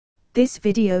This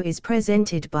video is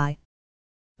presented by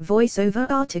VoiceOver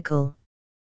article.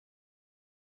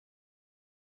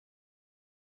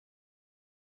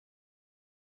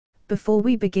 Before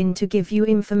we begin to give you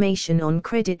information on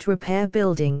credit repair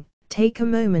building, take a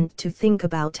moment to think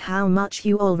about how much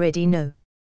you already know.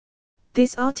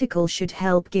 This article should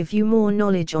help give you more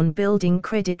knowledge on building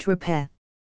credit repair.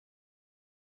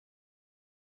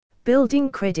 Building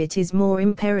credit is more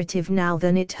imperative now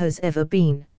than it has ever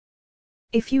been.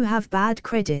 If you have bad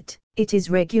credit, it is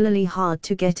regularly hard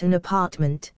to get an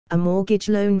apartment, a mortgage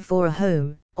loan for a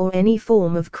home, or any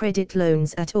form of credit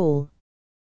loans at all.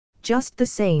 Just the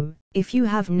same, if you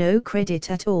have no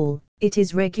credit at all, it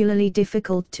is regularly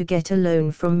difficult to get a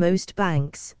loan from most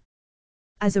banks.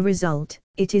 As a result,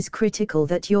 it is critical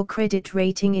that your credit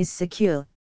rating is secure.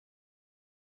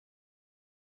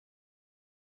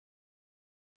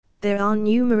 There are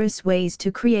numerous ways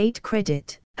to create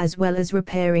credit, as well as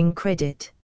repairing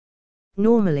credit.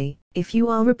 Normally, if you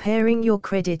are repairing your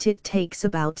credit, it takes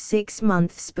about 6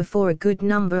 months before a good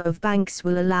number of banks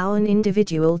will allow an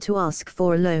individual to ask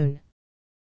for a loan.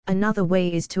 Another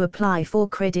way is to apply for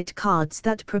credit cards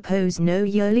that propose no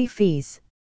yearly fees.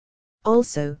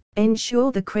 Also,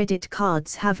 ensure the credit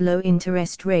cards have low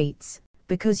interest rates,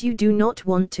 because you do not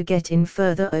want to get in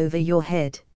further over your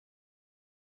head.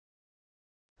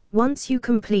 Once you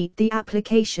complete the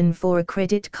application for a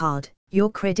credit card,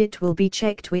 your credit will be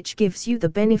checked, which gives you the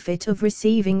benefit of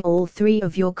receiving all 3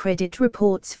 of your credit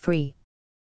reports free.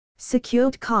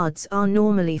 Secured cards are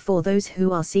normally for those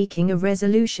who are seeking a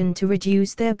resolution to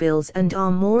reduce their bills and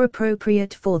are more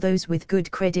appropriate for those with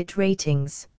good credit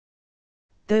ratings.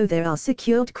 Though there are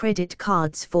secured credit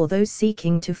cards for those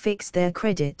seeking to fix their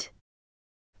credit.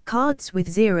 Cards with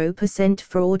 0%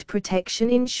 fraud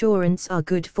protection insurance are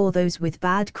good for those with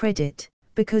bad credit,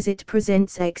 because it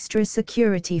presents extra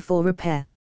security for repair.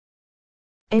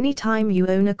 Anytime you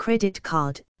own a credit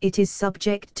card, it is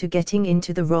subject to getting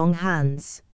into the wrong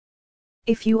hands.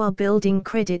 If you are building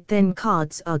credit, then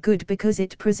cards are good because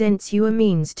it presents you a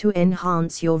means to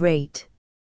enhance your rate.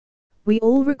 We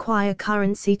all require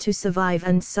currency to survive,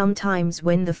 and sometimes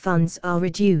when the funds are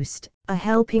reduced, a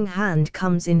helping hand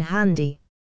comes in handy.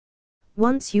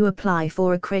 Once you apply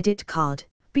for a credit card,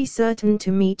 be certain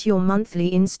to meet your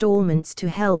monthly installments to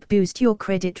help boost your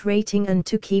credit rating and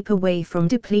to keep away from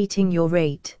depleting your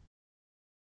rate.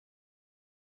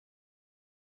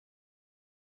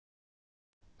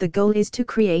 The goal is to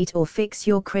create or fix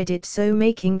your credit so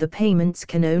making the payments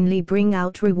can only bring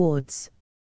out rewards.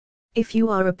 If you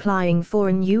are applying for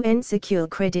a new insecure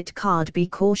credit card, be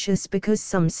cautious because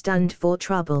some stand for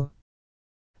trouble.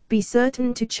 Be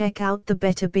certain to check out the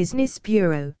Better Business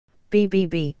Bureau,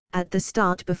 BBB, at the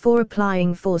start before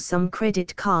applying for some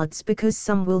credit cards because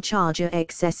some will charge an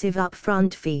excessive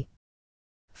upfront fee.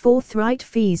 Forthright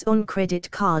fees on credit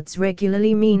cards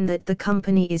regularly mean that the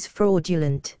company is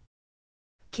fraudulent.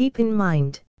 Keep in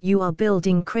mind, you are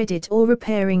building credit or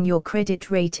repairing your credit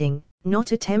rating,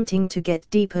 not attempting to get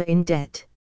deeper in debt.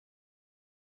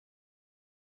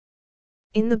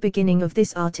 In the beginning of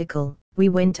this article, we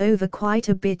went over quite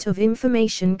a bit of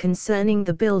information concerning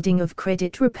the building of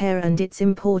credit repair and its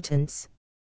importance.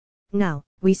 Now,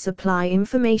 we supply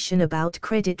information about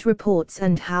credit reports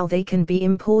and how they can be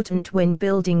important when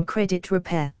building credit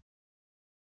repair.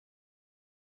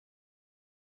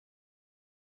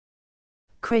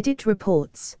 Credit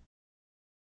reports.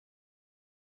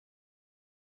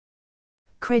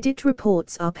 Credit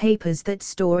reports are papers that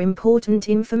store important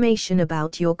information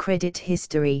about your credit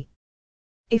history.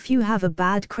 If you have a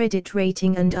bad credit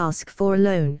rating and ask for a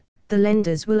loan, the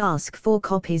lenders will ask for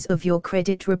copies of your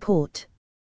credit report.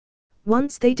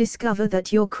 Once they discover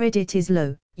that your credit is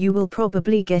low, you will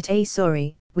probably get a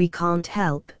 "sorry, we can't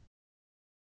help."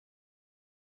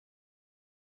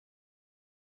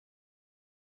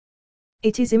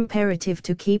 It is imperative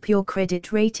to keep your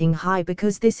credit rating high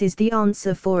because this is the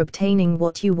answer for obtaining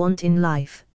what you want in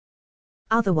life.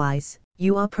 Otherwise,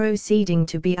 you are proceeding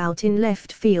to be out in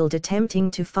left field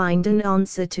attempting to find an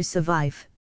answer to survive.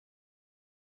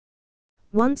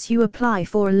 Once you apply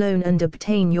for a loan and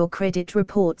obtain your credit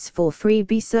reports for free,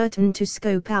 be certain to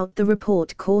scope out the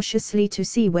report cautiously to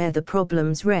see where the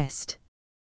problems rest.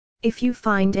 If you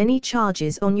find any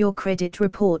charges on your credit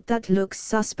report that looks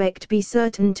suspect, be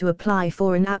certain to apply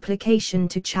for an application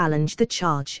to challenge the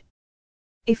charge.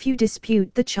 If you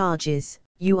dispute the charges,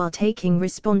 you are taking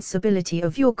responsibility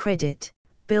of your credit,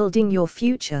 building your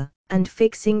future, and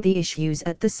fixing the issues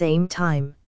at the same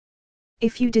time.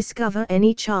 If you discover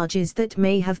any charges that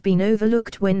may have been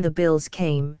overlooked when the bills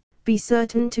came, be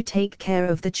certain to take care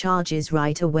of the charges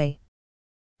right away.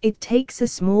 It takes a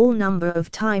small number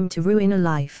of time to ruin a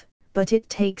life, but it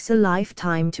takes a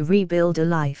lifetime to rebuild a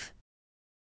life.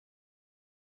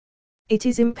 It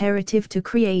is imperative to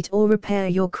create or repair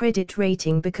your credit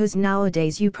rating because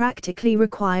nowadays you practically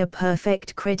require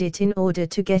perfect credit in order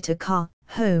to get a car,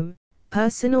 home,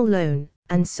 personal loan,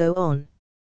 and so on.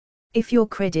 If your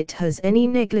credit has any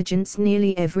negligence,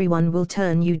 nearly everyone will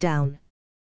turn you down.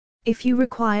 If you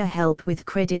require help with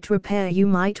credit repair, you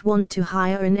might want to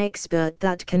hire an expert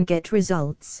that can get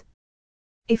results.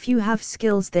 If you have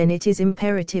skills, then it is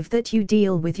imperative that you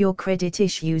deal with your credit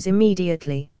issues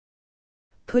immediately.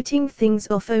 Putting things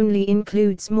off only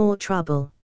includes more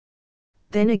trouble.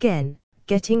 Then again,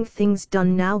 getting things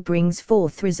done now brings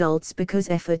forth results because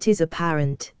effort is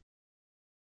apparent.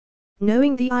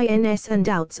 Knowing the ins and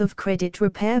outs of credit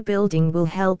repair building will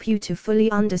help you to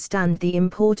fully understand the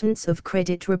importance of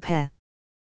credit repair.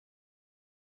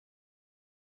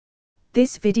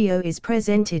 This video is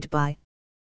presented by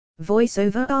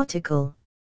VoiceOver article.